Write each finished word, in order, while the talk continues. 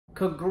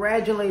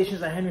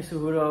Congratulations on Henr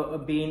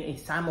Cejudo being a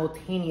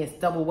simultaneous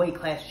double weight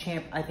class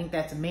champ. I think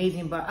that's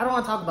amazing, but I don't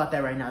want to talk about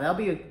that right now. That'll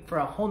be for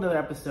a whole nother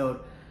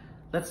episode.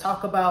 Let's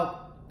talk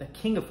about the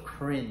King of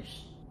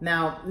Cringe.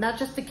 Now, not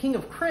just the King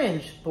of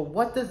Cringe, but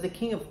what does the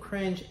King of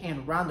Cringe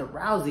and Ronda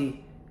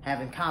Rousey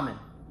have in common?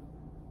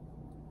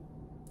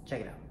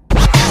 Check it out.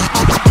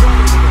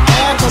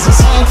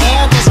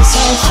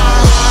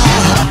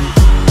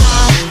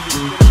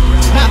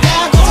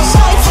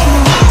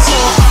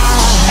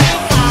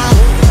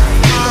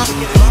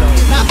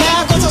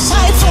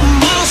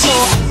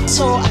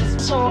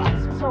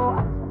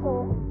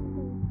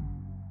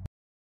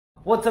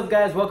 What's up,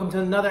 guys? Welcome to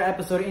another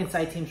episode of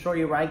Inside Team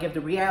Shorty, where I give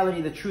the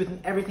reality, the truth,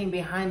 and everything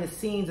behind the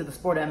scenes of the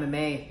sport of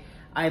MMA.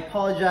 I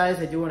apologize.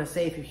 I do want to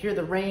say, if you hear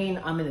the rain,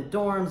 I'm in the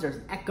dorms, there's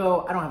an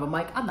echo, I don't have a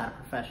mic, I'm not a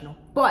professional,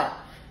 but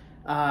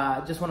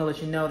just want to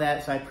let you know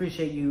that, so I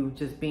appreciate you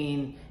just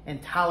being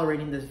and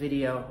tolerating this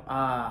video.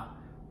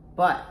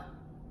 But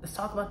let's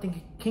talk about the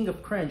King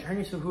of Cringe,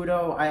 Henr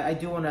Cejudo. I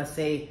do want to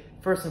say,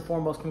 first and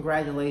foremost,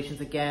 congratulations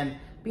again.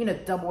 Being a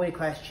double weight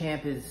class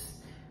champ is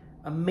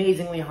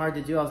amazingly hard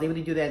to do. I was able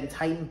to do that in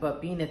Titan,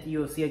 but being at the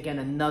UFC again,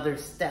 another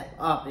step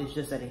up is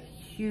just at a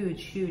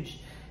huge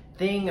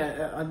thing,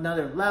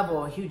 another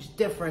level, a huge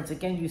difference.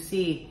 Again, you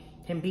see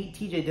him beat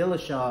TJ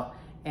Dillashaw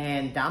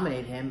and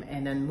dominate him,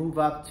 and then move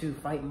up to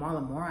fight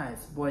Marlon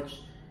Moraes,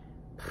 which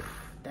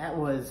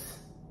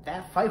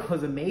that fight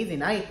was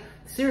amazing. I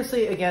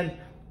seriously, again,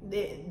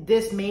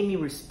 this made me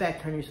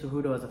respect Henr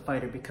Cejudo as a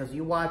fighter, because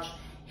you watch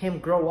him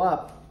grow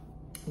up.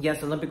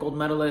 Yes, Olympic gold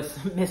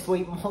medalist, missed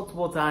weight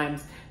multiple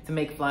times to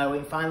make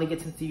flyweight, finally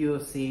gets into the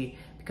UFC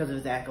because of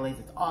his accolades.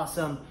 It's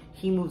awesome.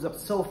 He moves up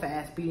so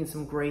fast, beating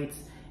some greats,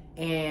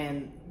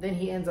 and then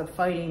he ends up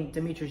fighting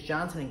Demetrius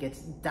Johnson and gets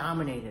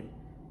dominated.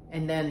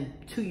 And then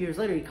 2 years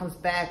later, he comes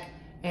back,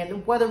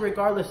 and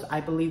regardless, I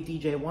believe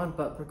DJ won,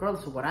 but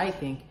regardless of what I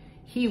think,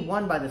 he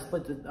won by the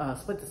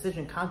split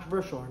decision,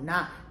 controversial or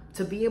not.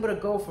 To be able to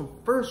go from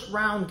first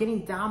round,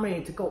 getting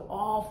dominated, to go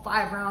all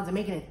 5 rounds and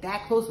making it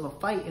that close of a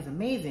fight is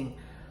amazing.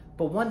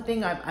 But one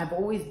thing I've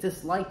always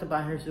disliked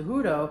about Henr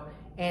Cejudo,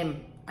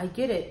 and I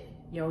get it,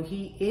 you know,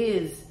 he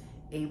is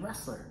a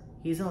wrestler.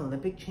 He's an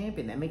Olympic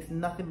champion. That makes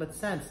nothing but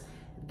sense.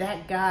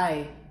 That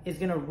guy is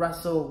going to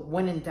wrestle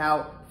when in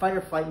doubt, fight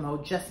or flight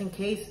mode, just in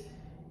case.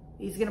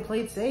 He's going to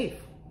play it safe.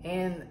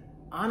 And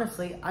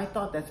honestly, I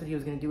thought that's what he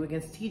was going to do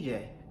against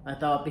TJ. I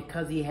thought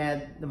because he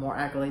had the more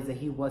accolades, that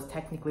he was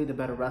technically the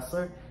better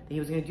wrestler, that he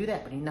was going to do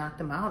that, but he knocked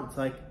him out. It's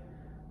like,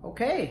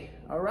 okay,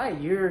 all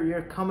right,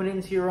 you're coming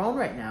into your own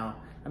right now.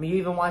 I mean, you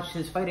even watched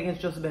his fight against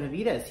Joseph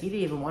Benavidez. He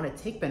didn't even want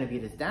to take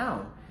Benavidez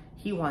down.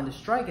 He wanted to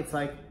strike. It's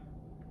like,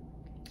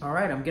 all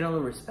right, I'm getting a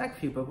little respect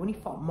for you. But when he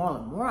fought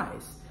Marlon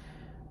Moraes,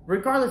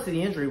 regardless of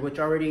the injury, which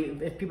already,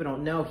 if people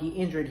don't know, he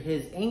injured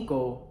his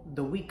ankle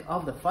the week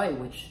of the fight,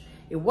 which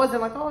it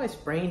wasn't like, oh, I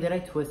sprained it, I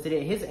twisted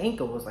it. His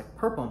ankle was like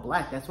purple and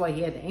black. That's why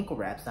he had the ankle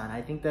wraps on.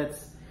 I think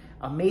that's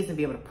amazing to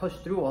be able to push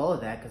through all of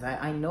that, because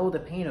I know the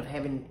pain of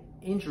having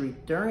injury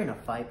during a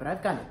fight, but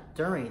I've gotten it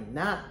during,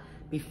 not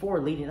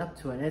before, leading up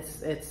to it. And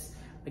it's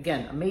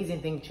again,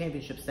 amazing thing,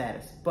 championship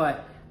status.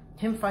 But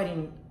him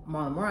fighting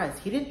Marlon Moraes,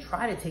 he didn't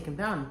try to take him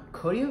down.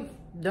 Could he have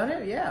done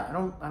it? Yeah,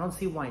 I don't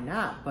see why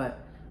not. But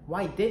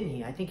why didn't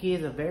he? I think he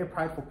is a very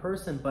prideful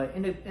person, but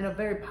in a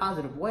very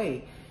positive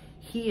way.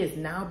 He has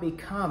now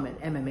become an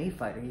MMA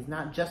fighter. He's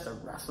not just a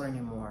wrestler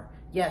anymore.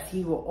 Yes,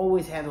 he will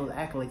always have those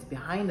accolades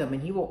behind him,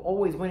 and he will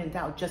always win in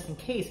doubt, just in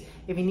case,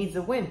 if he needs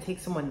to win,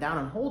 take someone down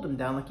and hold him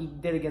down like he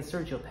did against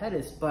Sergio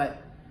Pettis.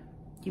 But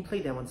he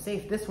played that one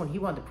safe. This one, he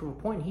wanted to prove a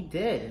point, and he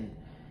did. And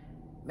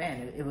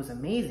man, it was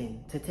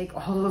amazing to take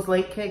all those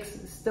late kicks,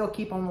 still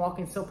keep on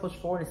walking, still push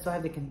forward, and still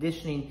have the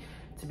conditioning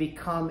to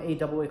become a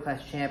double weight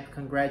class champ.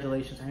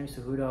 Congratulations, Henr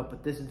Cejudo.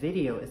 But this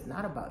video is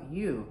not about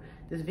you.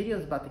 This video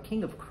is about the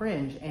King of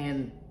Cringe.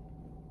 And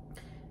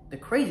the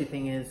crazy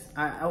thing is,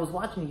 I was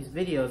watching these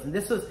videos, and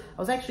I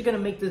was actually going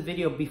to make this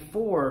video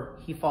before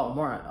he fought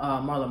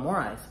Marlon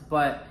Moraes,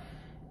 but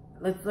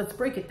let's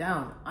break it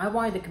down. I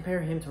wanted to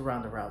compare him to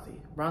Ronda Rousey.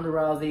 Ronda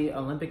Rousey,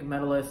 Olympic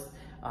medalist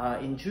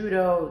in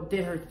judo,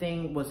 did her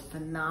thing, was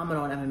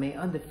phenomenal in MMA,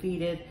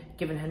 undefeated,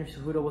 given Henr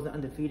Cejudo wasn't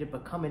undefeated,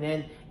 but coming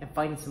in and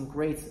fighting some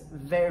greats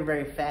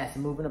very fast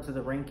and moving up to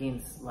the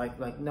rankings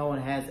like no one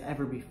has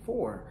ever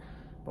before.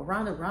 But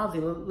Ronda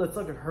Rousey, let's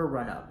look at her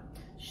run up.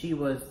 She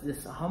was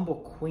this humble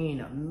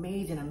queen,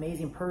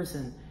 amazing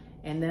person.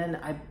 And then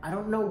I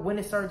don't know when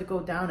it started to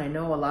go down. I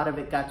know a lot of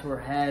it got to her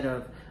head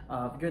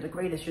of you're the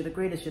greatest,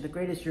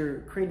 you're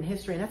creating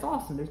history, and that's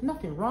awesome. There's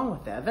nothing wrong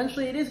with that.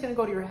 Eventually it is going to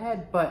go to your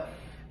head, but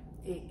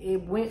it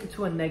went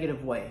into a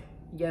negative way.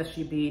 Yes,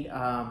 she beat,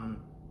 can't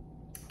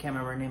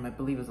remember her name, I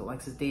believe it was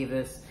Alexis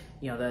Davis.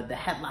 You know, the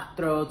headlock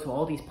throw to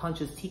all these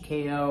punches,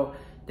 TKO.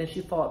 Then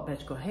she fought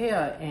Bethe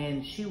Correia,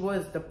 and she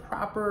was the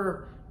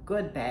proper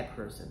good bad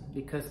person,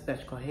 because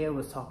Bethe Correia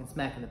was talking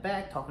smack in the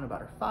back, talking about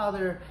her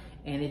father,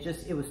 and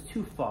it was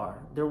too far.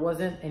 There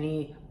wasn't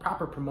any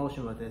proper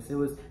promotion with this.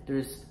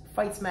 There's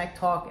fight smack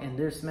talk, and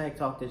there's smack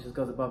talk that just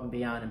goes above and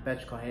beyond, and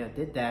Bethe Correia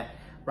did that.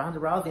 Ronda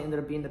Rousey ended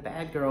up being the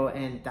bad girl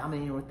and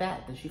dominating with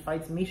that. Then she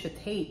fights Miesha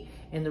Tate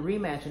in the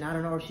rematch, and I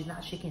don't know, she's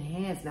not shaking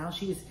hands. Now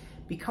she's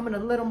becoming a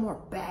little more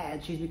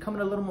bad. She's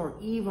becoming a little more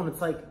evil, and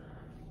it's like,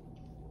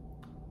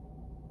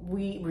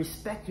 we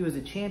respect you as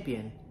a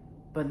champion,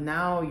 but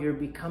now you're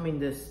becoming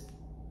this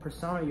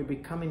persona, you're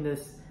becoming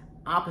this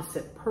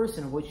opposite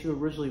person of what you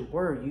originally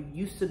were. You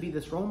used to be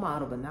this role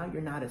model, but now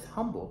you're not as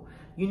humble.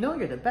 You know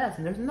you're the best,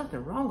 and there's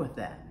nothing wrong with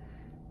that.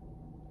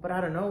 But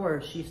out of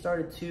nowhere, she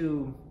started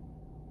to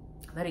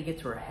let it get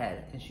to her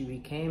head, and she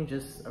became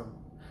just a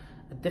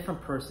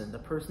different person, the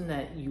person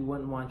that you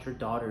wouldn't want your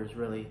daughters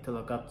really to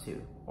look up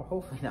to, or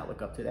hopefully not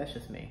look up to. That's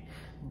just me.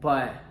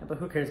 But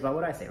who cares about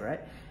what I say,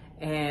 right?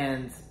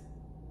 And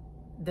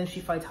then she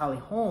fights Holly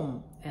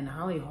Holm, and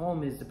Holly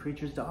Holm is the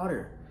preacher's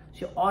daughter.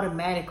 She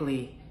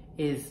automatically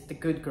is the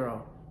good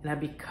girl. And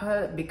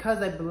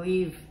because I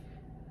believe,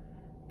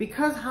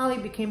 because Holly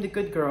became the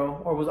good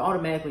girl, or was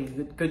automatically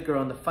the good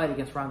girl in the fight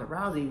against Ronda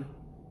Rousey,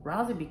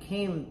 Rousey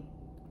became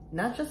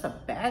not just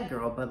a bad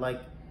girl, but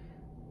like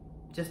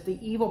just the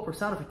evil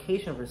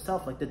personification of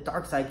herself. Like the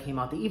dark side came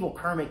out, the evil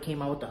Kermit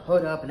came out with the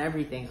hood up and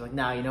everything. It's like,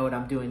 now you know what,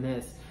 I'm doing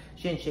this.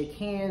 She didn't shake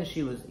hands.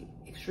 She was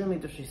extremely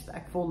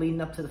disrespectful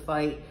leading up to the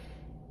fight.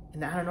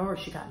 And I don't know,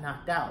 she got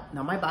knocked out.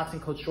 Now, my boxing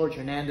coach, George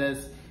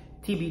Hernandez,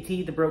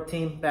 TBT, the Broke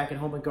Team, back at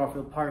home in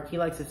Garfield Park, he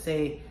likes to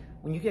say,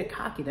 when you get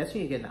cocky, that's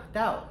when you get knocked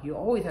out. You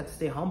always have to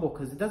stay humble,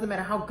 because it doesn't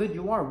matter how good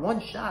you are. One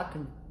shot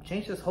can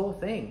change this whole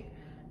thing.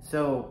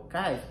 So,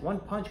 guys,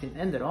 one punch can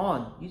end it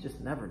on. You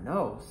just never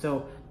know.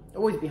 So,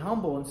 always be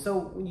humble. And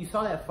so, when you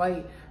saw that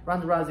fight,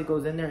 Ronda Rousey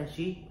goes in there and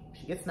she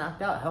gets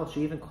knocked out. Hell,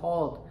 she even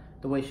called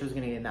the way she was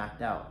going to get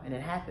knocked out. And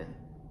it happened.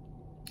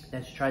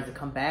 Then she tries to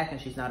come back, and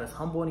she's not as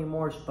humble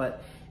anymore.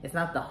 But it's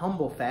not the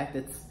humble fact.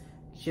 It's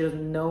she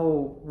doesn't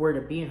know where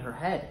to be in her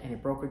head, and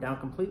it broke her down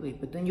completely.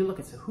 But then you look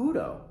at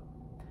Cejudo.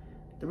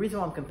 The reason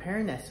why I'm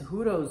comparing that,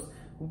 Cejudo's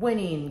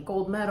winning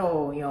gold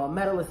medal, you know, a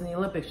medalist in the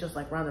Olympics, just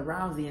like Ronda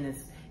Rousey, and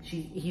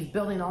he's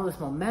building all this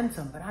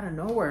momentum. But out of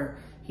nowhere,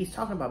 he's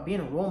talking about being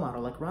a role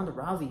model, like Ronda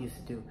Rousey used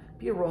to do.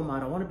 Be a role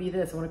model. I want to be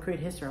this. I want to create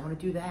history. I want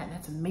to do that. And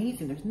that's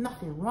amazing. There's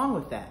nothing wrong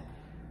with that.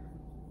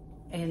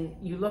 And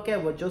you look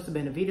at what Joseph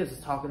Benavidez is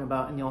talking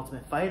about in The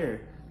Ultimate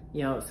Fighter.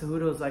 You know,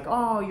 Cejudo's like,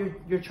 oh,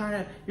 you're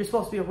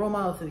supposed to be a role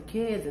model to the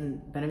kids.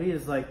 And Benavidez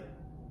is like,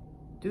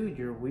 dude,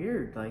 you're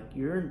weird. Like,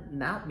 you're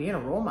not being a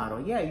role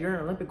model. Yeah, you're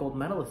an Olympic gold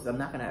medalist. I'm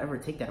not going to ever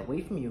take that away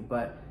from you.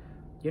 But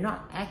you're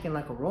not acting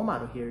like a role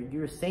model here.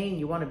 You're saying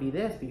you want to be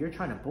this, but you're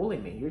trying to bully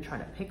me. You're trying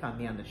to pick on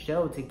me on the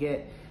show to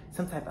get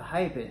some type of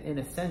hype. In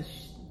a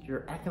sense,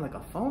 you're acting like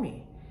a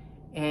phony.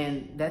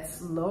 And that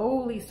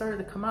slowly started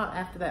to come out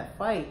after that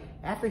fight.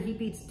 After he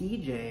beats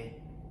DJ,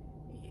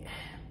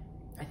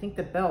 I think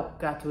the belt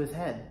got to his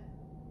head.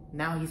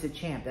 Now he's a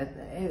champ.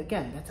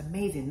 Again, that's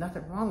amazing.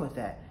 Nothing wrong with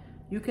that.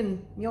 You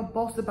can,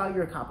 boast about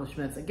your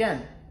accomplishments.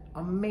 Again,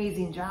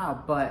 amazing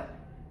job. But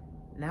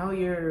now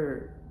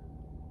you're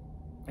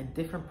a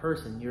different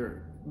person.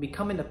 You're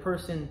becoming the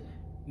person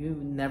you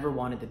never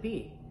wanted to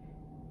be.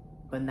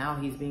 But now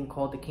he's being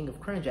called the King of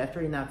Cringe.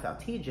 After he knocks out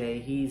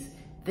TJ, he's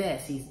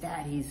this, he's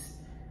that, he's...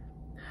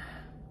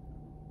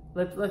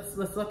 Let's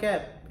look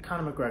at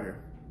Conor McGregor.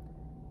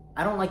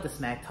 I don't like the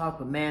smack talk,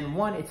 but man,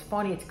 one, it's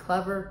funny, it's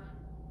clever,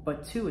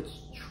 but two, it's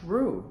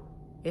true.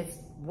 It's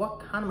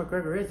what Conor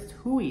McGregor is. It's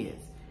who he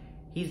is.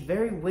 He's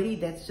very witty.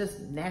 That's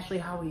just naturally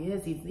how he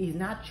is. He's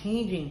not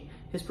changing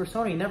his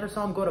persona. You never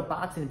saw him go to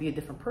boxing and be a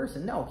different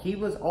person. No, he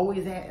was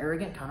always that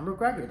arrogant Conor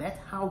McGregor. That's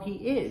how he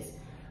is.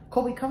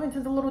 Colby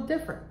Covington's a little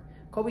different.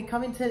 Colby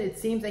Covington, it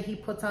seems that he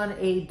puts on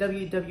a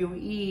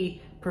WWE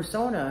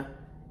persona,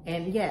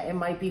 and yeah, it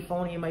might be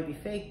phony, it might be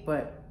fake,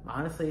 but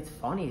honestly, it's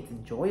funny, it's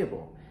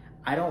enjoyable.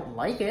 I don't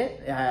like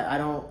it, I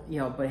don't,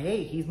 but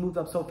hey, he's moved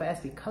up so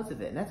fast because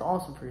of it, and that's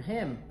awesome for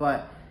him,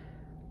 but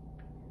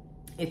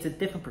it's a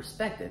different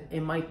perspective.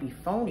 It might be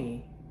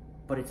phony,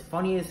 but it's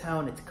funny as hell,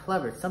 and it's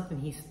clever. It's something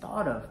he's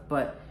thought of.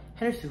 But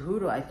Henr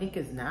Cejudo, I think,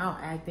 is now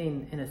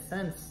acting, in a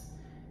sense,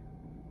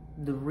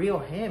 the real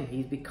him.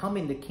 He's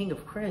becoming the King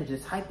of Cringe.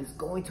 This hype is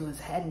going to his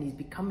head, and he's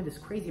becoming this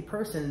crazy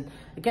person.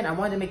 Again, I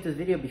wanted to make this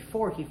video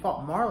before he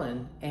fought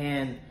Marlon,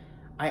 and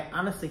I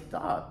honestly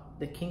thought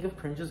the King of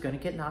Cringe was going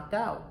to get knocked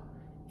out.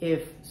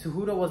 If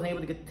Cejudo wasn't able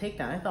to get the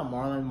takedown, I thought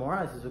Marlon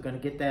Moraes was going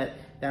to get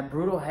that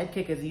brutal head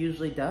kick as he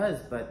usually does,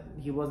 but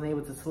he wasn't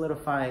able to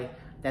solidify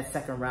that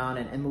second round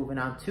and moving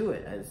on to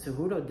it.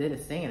 Cejudo did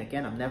his thing, and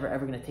again, I'm never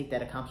ever going to take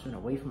that accomplishment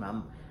away from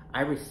him.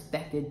 I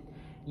respected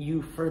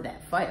you for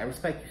that fight. I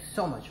respect you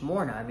so much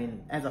more now. I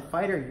mean, as a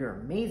fighter,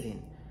 you're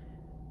amazing.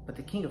 But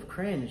the King of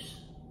Cringe,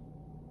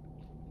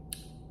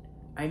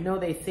 I know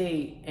they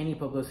say any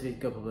publicity is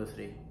good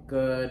publicity.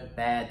 Good,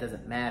 bad,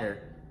 doesn't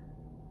matter.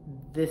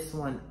 This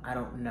one, I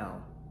don't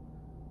know.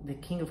 The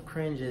King of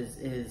Cringe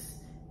is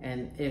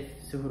and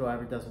if Cejudo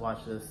ever does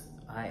watch this,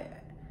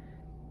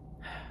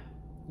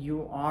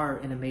 you are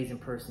an amazing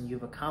person.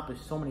 You've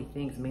accomplished so many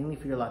things, mainly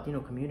for your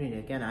Latino community.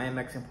 Again, I am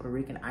Mexican, Puerto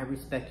Rican. I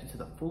respect you to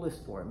the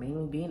fullest for it,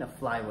 mainly being a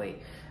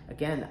flyweight.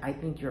 Again, I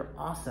think you're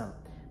awesome,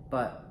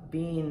 but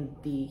being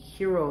the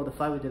hero of the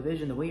flyweight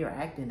division, the way you're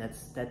acting,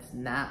 that's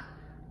not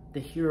the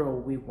hero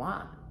we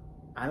want.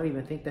 I don't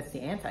even think that's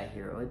the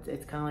anti-hero.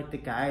 It's kind of like the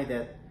guy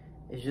that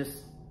is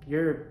just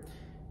you're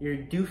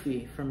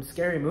Doofy from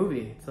Scary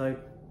Movie. It's like,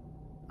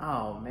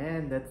 oh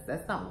man,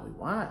 that's not what we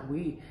want.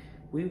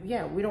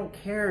 We don't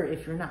care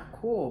if you're not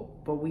cool,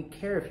 but we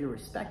care if you're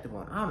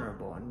respectable and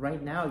honorable. And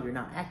right now, you're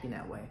not acting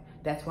that way.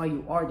 That's why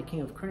you are the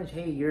King of Cringe.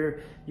 Hey,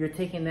 you're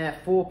taking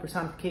that full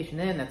personification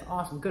in. That's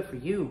awesome, good for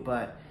you.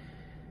 But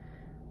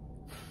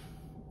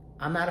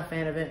I'm not a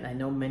fan of it, and I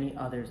know many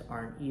others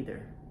aren't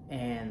either.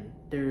 And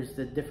there's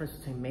the difference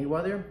between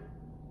Mayweather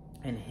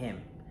and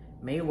him.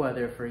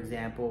 Mayweather, for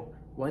example,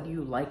 whether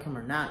you like him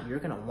or not, you're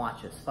gonna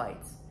watch his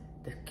fights.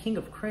 The King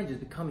of Cringe is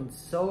becoming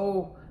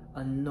so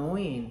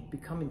annoying,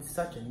 becoming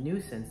such a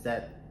nuisance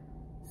that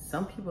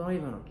some people don't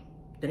even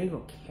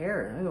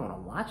care. They don't even want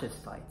to watch his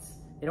fights.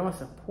 They don't want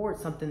to support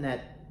something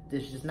that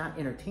is just not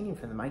entertaining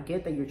for them. I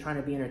get that you're trying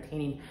to be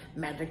entertaining,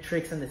 magic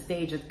tricks on the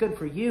stage. It's good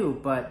for you,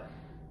 but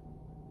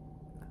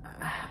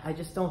I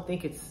just don't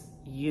think it's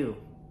you.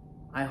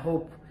 I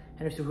hope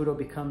Henr Cejudo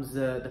becomes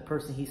the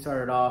person he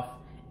started off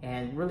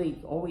and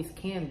really always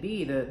can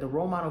be the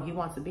role model he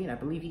wants to be, and I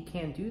believe he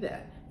can do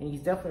that. And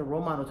he's definitely a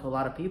role model to a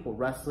lot of people,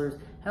 wrestlers,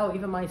 hell,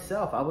 even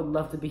myself. I would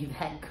love to be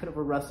that good of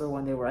a wrestler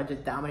one day where I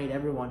just dominate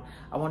everyone.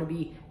 I want to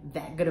be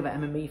that good of an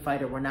MMA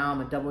fighter where now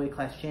I'm a double weight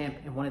class champ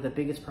in one of the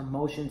biggest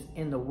promotions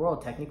in the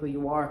world. Technically,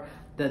 you are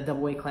the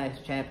double weight class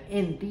champ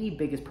in the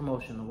biggest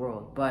promotion in the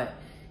world. But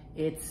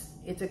it's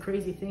a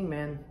crazy thing,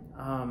 man.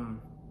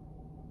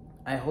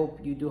 I hope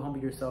you do humble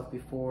yourself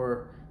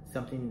before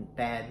something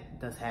bad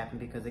does happen,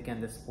 because again,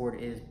 this sport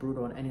is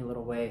brutal in any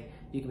little way.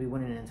 You can be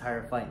winning an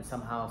entire fight and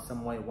somehow,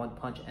 some way, one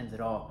punch ends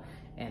it all.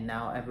 And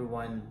now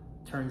everyone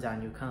turns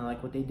on you, kind of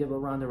like what they did with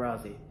Ronda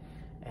Rousey.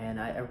 And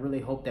I really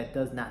hope that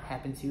does not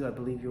happen to you. I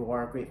believe you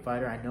are a great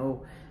fighter. I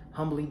know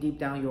humbly deep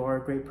down you are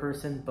a great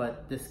person,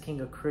 but this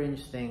King of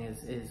Cringe thing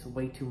is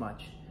way too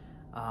much.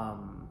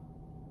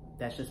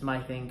 That's just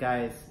my thing,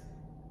 guys.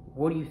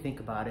 What do you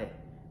think about it?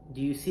 Do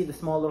you see the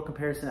small little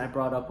comparison I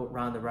brought up with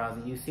Ronda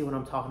Rousey? You see what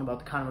I'm talking about,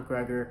 the Conor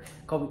McGregor,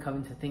 Colby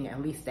Covington thing?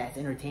 At least that's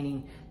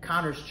entertaining.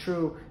 Conor's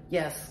true.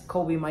 Yes,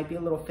 Colby might be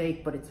a little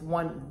fake, but it's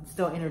one,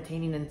 still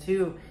entertaining, and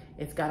two,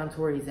 it's got him to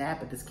where he's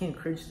at. But this King of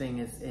Cringe thing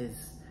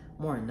is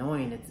more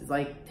annoying. It's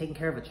like taking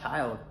care of a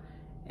child,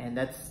 and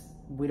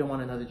we don't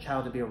want another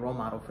child to be a role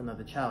model for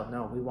another child.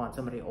 No, we want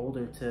somebody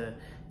older to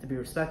be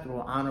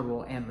respectable,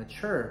 honorable, and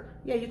mature.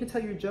 Yeah, you can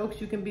tell your jokes,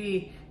 you can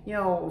be,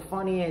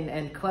 funny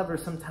and clever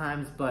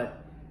sometimes, but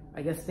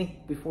I guess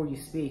think before you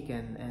speak,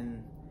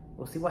 and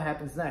we'll see what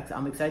happens next.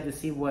 I'm excited to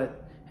see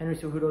what Henr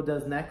Cejudo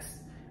does next.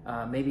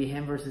 Maybe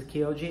him versus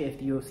Kyoji, if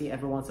the UFC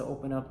ever wants to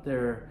open up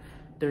their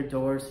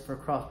doors for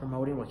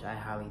cross-promoting, which I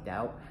highly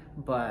doubt.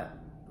 But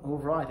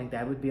overall, I think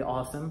that would be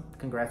awesome.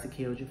 Congrats to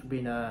Kyoji for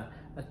being a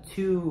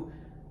two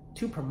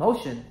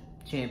promotion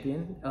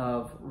champion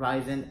of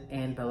Ryzen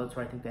and Bellator.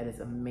 I think that is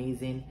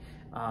amazing,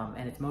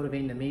 and it's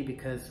motivating to me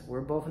because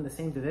we're both in the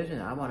same division.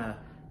 I want to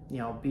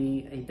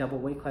be a double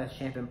weight class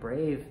champion,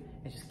 Brave,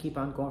 and just keep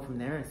on going from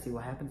there and see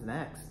what happens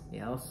next,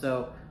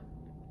 So,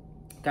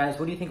 guys,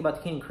 what do you think about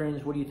the King of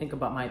Cringe? What do you think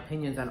about my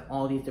opinions on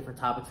all these different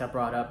topics I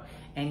brought up?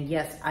 And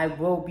yes, I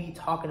will be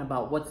talking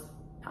about what's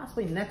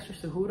possibly next for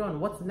Cejudo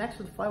and what's next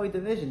for the flyweight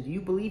division. Do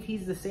you believe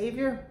he's the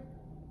savior?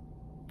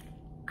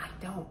 I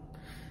don't.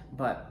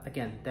 But,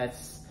 again,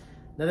 that's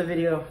another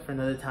video for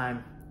another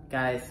time.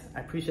 Guys,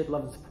 I appreciate the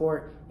love and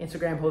support.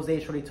 Instagram, Jose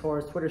Shorty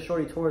Torres. Twitter,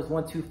 Shorty Torres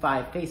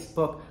 125.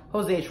 Facebook,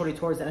 Jose Shorty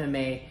Torres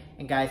MMA.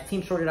 And guys,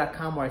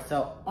 TeamShorty.com, where I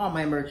sell all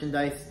my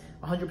merchandise.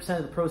 100%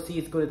 of the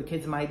proceeds go to the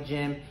kids in my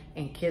gym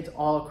and kids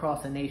all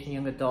across the nation,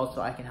 young adults,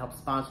 so I can help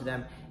sponsor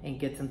them and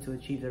get them to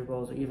achieve their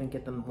goals, or even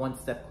get them one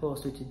step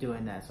closer to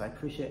doing that. So I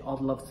appreciate all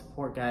the love and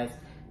support, guys.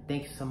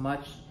 Thank you so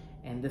much.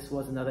 And this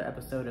was another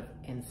episode of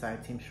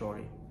Inside Team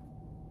Shorty.